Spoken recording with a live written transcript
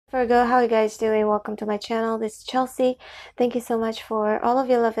Virgo, how are you guys doing? Welcome to my channel. This is Chelsea. Thank you so much for all of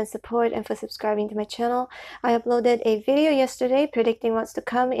your love and support and for subscribing to my channel. I uploaded a video yesterday predicting what's to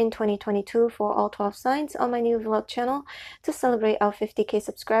come in 2022 for all 12 signs on my new vlog channel to celebrate our 50k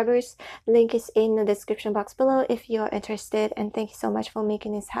subscribers. Link is in the description box below if you're interested, and thank you so much for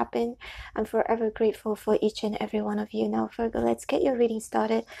making this happen. I'm forever grateful for each and every one of you. Now Virgo, let's get your reading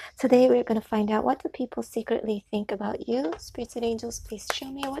started. Today we're going to find out, what do people secretly think about you? Spirits and angels, please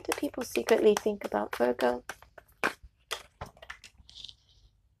show me, what do people secretly think about Virgo?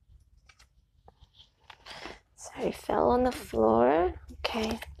 Sorry, fell on the floor.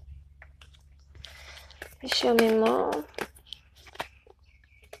 Okay. Show me more.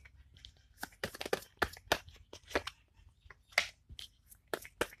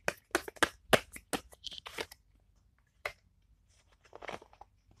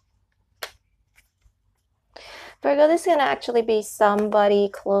 Virgo, this is going to actually be somebody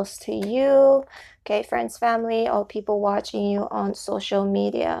close to you, okay, friends, family, or people watching you on social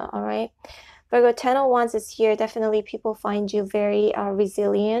media, all right? Virgo, 10 of Wands is here. Definitely people find you very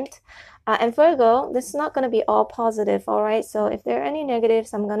resilient. And Virgo, this is not going to be all positive, all right? So if there are any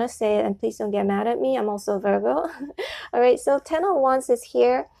negatives, I'm going to say it, and please don't get mad at me. I'm also Virgo. All right, so 10 of Wands is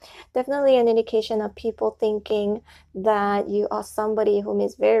here. Definitely an indication of people thinking that you are somebody who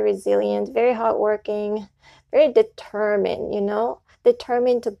is very resilient, very hardworking, very determined, you know,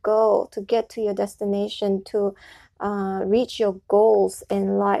 determined to go, to get to your destination, to reach your goals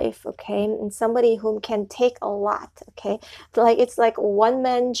in life, okay? And somebody who can take a lot, okay? Like it's like a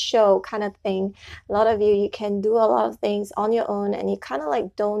one-man show kind of thing. A lot of you can do a lot of things on your own, and you kind of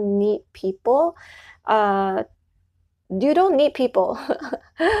like don't need people. You don't need people.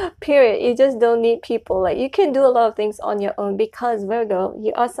 Period. You just don't need people. Like you can do a lot of things on your own, because Virgo,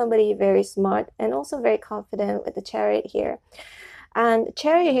 you are somebody very smart and also very confident with the Chariot here. And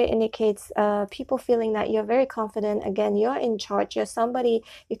Chariot here indicates people feeling that you're very confident. Again, you're in charge. You're somebody,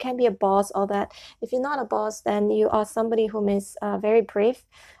 you can be a boss, all that. If you're not a boss, then you are somebody who is very brave.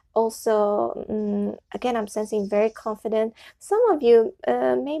 Also, again, I'm sensing very confident. Some of you,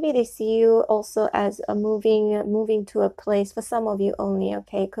 maybe they see you also as a moving to a place. For some of you only,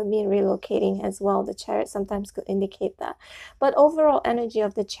 okay? Could mean relocating as well. The Chariot sometimes could indicate that. But overall energy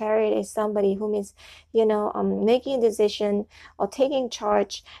of the Chariot is somebody who is, you know, making a decision or taking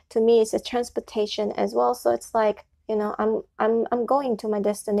charge. To me, it's a transportation as well. So it's like, you know, I'm going to my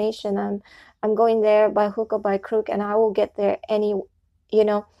destination. I'm going there by hook or by crook, and I will get there you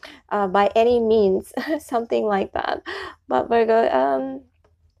know, by any means, something like that. But Virgo,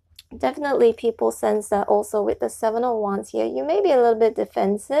 definitely people sense that also with the 7 of Wands here. You may be a little bit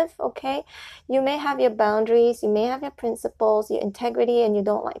defensive, okay? You may have your boundaries, you may have your principles, your integrity, and you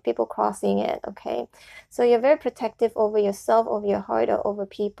don't like people crossing it, okay? So you're very protective over yourself, over your heart, or over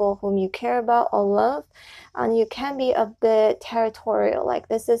people whom you care about or love. And you can be a bit territorial, like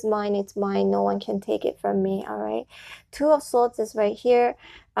this is mine, it's mine, no one can take it from me, all right? 2 of Swords is right here.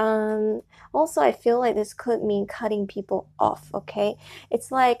 Also, I feel like this could mean cutting people off, okay? It's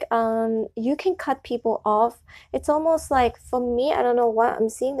like you can cut people off. It's almost like, for me, I don't know what I'm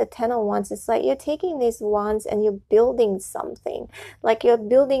seeing, the 10 of Wands. It's like you're taking these wands and you're building something, like you're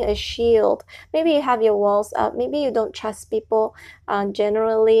building a shield. Maybe you have your walls up, maybe you don't trust people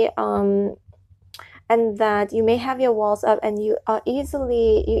generally, and that you may have your walls up, and you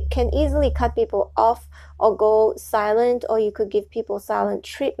can easily cut people off or go silent, or you could give people silent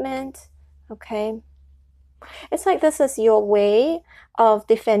treatment, okay? It's like this is your way of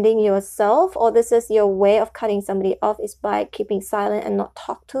defending yourself, or this is your way of cutting somebody off, is by keeping silent and not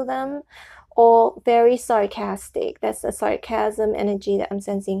talk to them, or very sarcastic. That's a sarcasm energy that I'm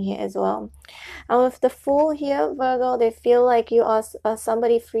sensing here as well. And with the Fool here, Virgo, they feel like you are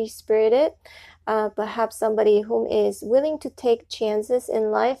somebody free-spirited, perhaps somebody who is willing to take chances in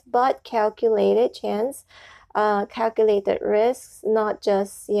life, but calculated chance, calculated risks, not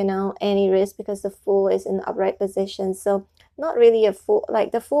just, you know, any risk, because the Fool is in the upright position. So not really a fool.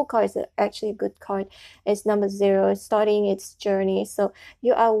 Like the Fool card is actually a good card. It's number 0, starting its journey. So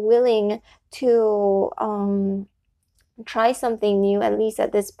you are willing to try something new, at least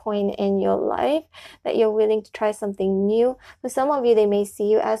at this point in your life, that you're willing to try something new. For some of you, they may see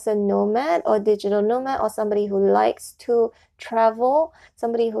you as a nomad or digital nomad, or somebody who likes to travel,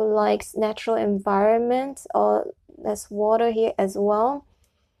 somebody who likes natural environments, or there's water here as well.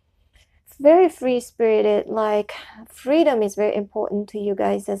 Very free-spirited, like freedom is very important to you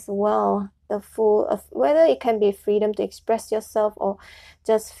guys as well. The Fool, of whether it can be freedom to express yourself or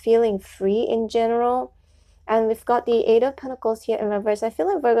just feeling free in general. And we've got the Eight of Pentacles here in reverse. I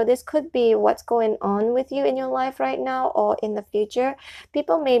feel like, Virgo, this could be what's going on with you in your life right now or in the future.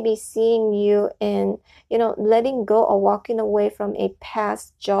 People may be seeing you in, you know, letting go or walking away from a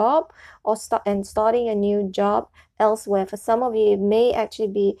past job or starting a new job elsewhere. For some of you, it may actually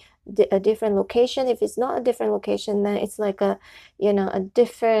be a different location. If it's not a different location, then it's like a, you know,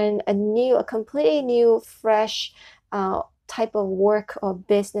 a completely new, fresh type of work or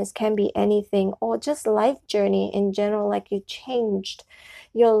business. Can be anything, or just life journey in general, like you changed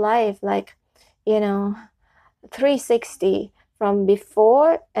your life, like, you know, 360 from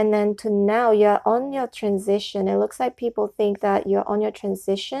before and then to now. You're on your transition. It looks like people think that you're on your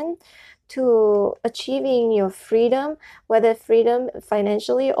transition to achieving your freedom, whether freedom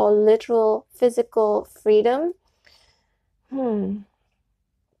financially or literal physical freedom.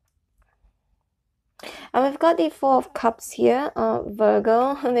 And we've got the Four of Cups here,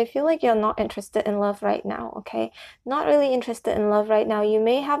 Virgo, and I feel like you're not interested in love right now, okay? Not really interested in love right now. You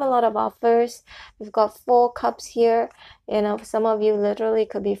may have a lot of offers. We've got Four Cups here. You know, for some of you, literally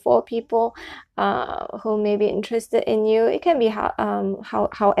could be 4 people who may be interested in you. It can be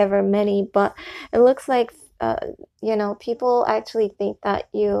however many, but it looks like you know, people actually think that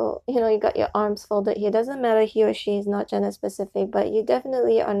you know, you got your arms folded here. Doesn't matter, he or she is not gender specific, but you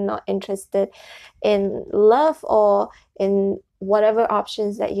definitely are not interested in love or in whatever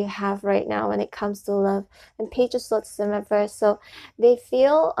options that you have right now when it comes to love. And Page of Swords in reverse. So they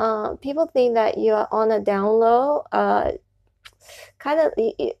feel, people think that you are on a down low, kind of,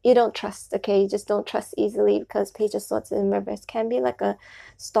 you don't trust, okay? You just don't trust easily, because Page of Swords in reverse can be like a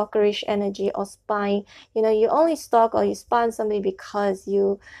stalkerish energy or spying. You know, you only stalk or you spy on somebody because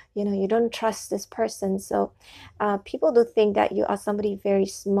you know, you don't trust this person. So people do think that you are somebody very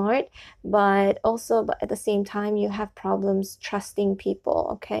smart, but at the same time you have problems trusting people,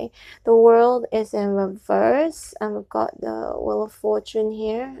 okay? The World is in reverse, and we've got the Wheel of Fortune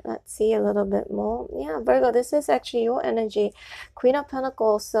here. Let's see a little bit more. Yeah, Virgo, this is actually your energy. Queen of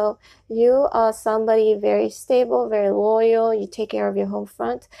Pentacles. So you are somebody very stable, very loyal. You take care of your home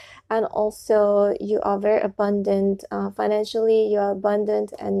front, and also you are very abundant financially. You are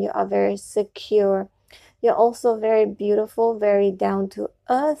abundant and you are very secure. You're also very beautiful, very down to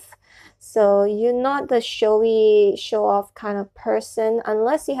earth. So you're not the showy, show off kind of person,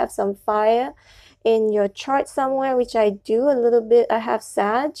 unless you have some fire in your chart somewhere, which I do a little bit. I have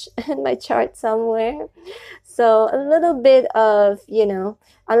Sag in my chart somewhere. So a little bit of, you know,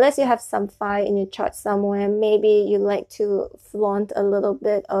 unless you have some fire in your chart somewhere, maybe you like to flaunt a little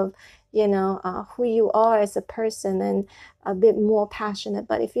bit of, you know, who you are as a person, and a bit more passionate.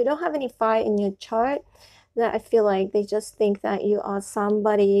 But if you don't have any fire in your chart, then I feel like they just think that you are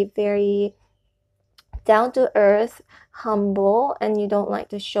somebody very down to earth, humble, and you don't like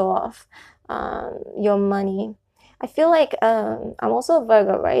to show off your money. I feel like I'm also a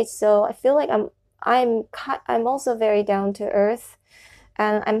Virgo, right? So I feel like I'm also very down to earth,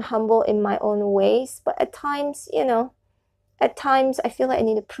 and I'm humble in my own ways. But at times, you know, at times I feel like I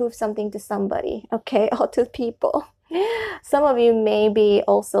need to prove something to somebody, okay, or to people. Some of you may be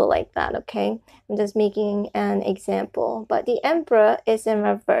also like that, okay? I'm just making an example. But the Emperor is in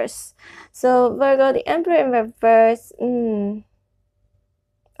reverse. So Virgo, the Emperor in reverse,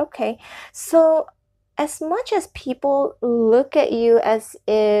 okay. So as much as people look at you as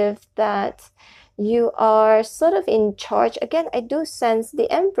if that you are sort of in charge, again, I do sense the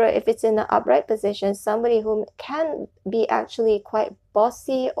Emperor, if it's in an upright position, somebody who can be actually quite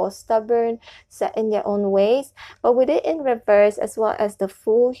bossy or stubborn, set in their own ways. But with it in reverse, as well as the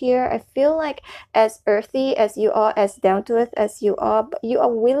Fool here, I feel like as earthy as you are, as down to earth as you are, but you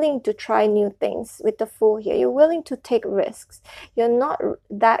are willing to try new things with the Fool here. You're willing to take risks. You're not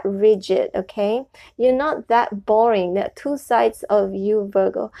that rigid, okay? You're not that boring. There are two sides of you,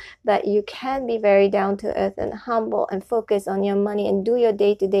 Virgo, that you can be very down to earth and humble and focus on your money and do your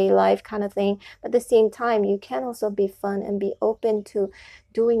day-to-day life kind of thing. But at the same time, you can also be fun and be open to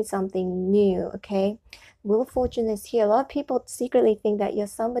doing something new, okay? Wheel of Fortune is here. A lot of people secretly think that you're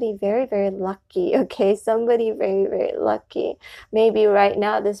somebody very, very lucky, okay? Somebody very, very lucky. Maybe right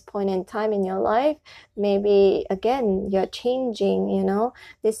now at this point in time in your life, maybe, again, you're changing, you know?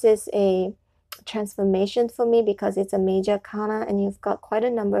 This is a transformation for me because it's a major arcana, and you've got quite a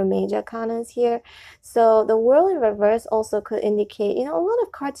number of major arcanas here. So the World in reverse also could indicate, you know, a lot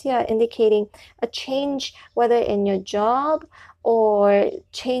of cards here are indicating a change, whether in your job or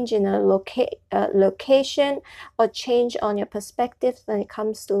change in a location, or change on your perspective when it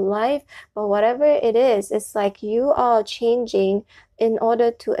comes to life. But whatever it is, it's like you are changing in order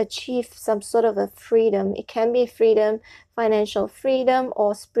to achieve some sort of a freedom. It can be freedom, financial freedom,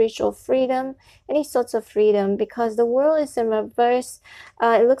 or spiritual freedom, any sorts of freedom, because the world is in reverse.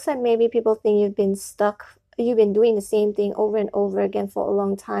 It looks like maybe people think you've been stuck, you've been doing the same thing over and over again for a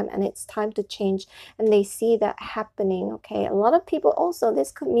long time, and it's time to change, and they see that happening. Okay, a lot of people also,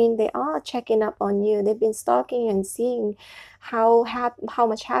 this could mean they are checking up on you. They've been stalking and seeing how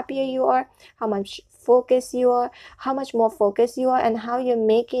much happier you are, how much focused you are, how much more focused you are, and how you're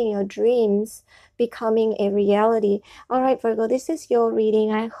making your dreams becoming a reality. All right, Virgo, this is your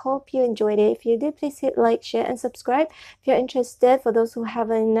reading. I hope you enjoyed it. If you did, please hit like, share, and subscribe. If you're interested, for those who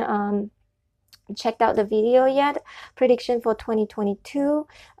haven't checked out the video yet, prediction for 2022,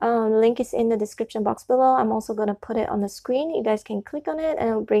 link is in the description box below. I'm also going to put it on the screen. You guys can click on it and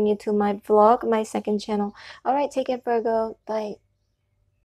it'll bring you to my vlog, my second channel. All right, take care, Virgo. Bye.